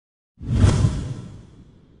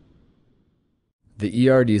The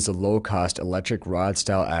ERD is a low-cost electric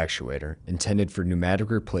rod-style actuator intended for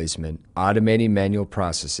pneumatic replacement, automating manual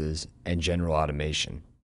processes, and general automation.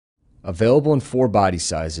 Available in 4 body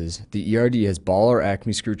sizes, the ERD has ball or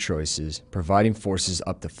Acme screw choices, providing forces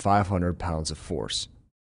up to 500 pounds of force.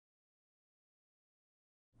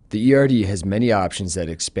 The ERD has many options that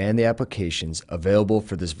expand the applications available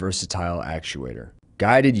for this versatile actuator.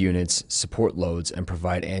 Guided units support loads and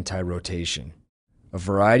provide anti-rotation. A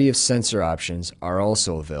variety of sensor options are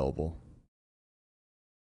also available.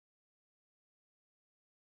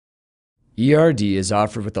 ERD is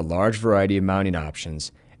offered with a large variety of mounting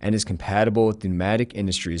options and is compatible with the pneumatic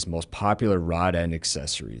industry's most popular rod end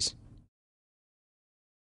accessories.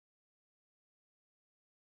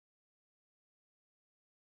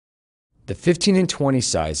 The 15 and 20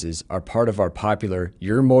 sizes are part of our popular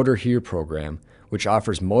Your Motor Here program, which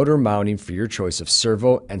offers motor mounting for your choice of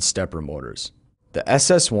servo and stepper motors. The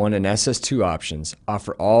SS1 and SS2 options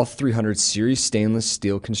offer all 300 series stainless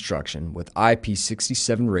steel construction with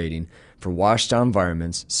IP67 rating for washed-down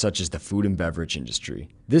environments such as the food and beverage industry.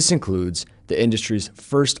 This includes the industry's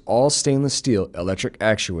first all-stainless steel electric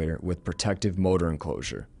actuator with protective motor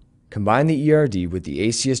enclosure. Combine the ERD with the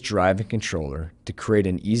ACS drive and controller to create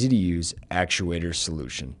an easy-to-use actuator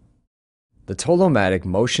solution. The Tolomatic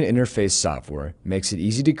motion interface software makes it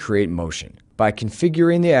easy to create motion. By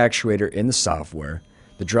configuring the actuator in the software,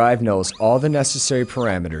 the drive knows all the necessary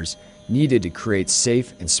parameters needed to create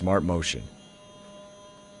safe and smart motion.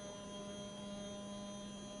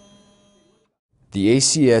 The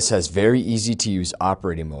ACS has very easy-to-use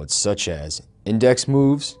operating modes such as index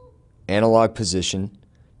moves, analog position,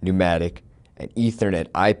 pneumatic, and Ethernet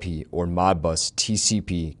IP or Modbus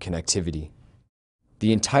TCP connectivity.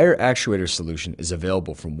 The entire actuator solution is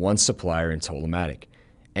available from one supplier in Tolomatic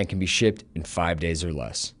and can be shipped in 5 days or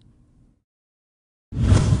less.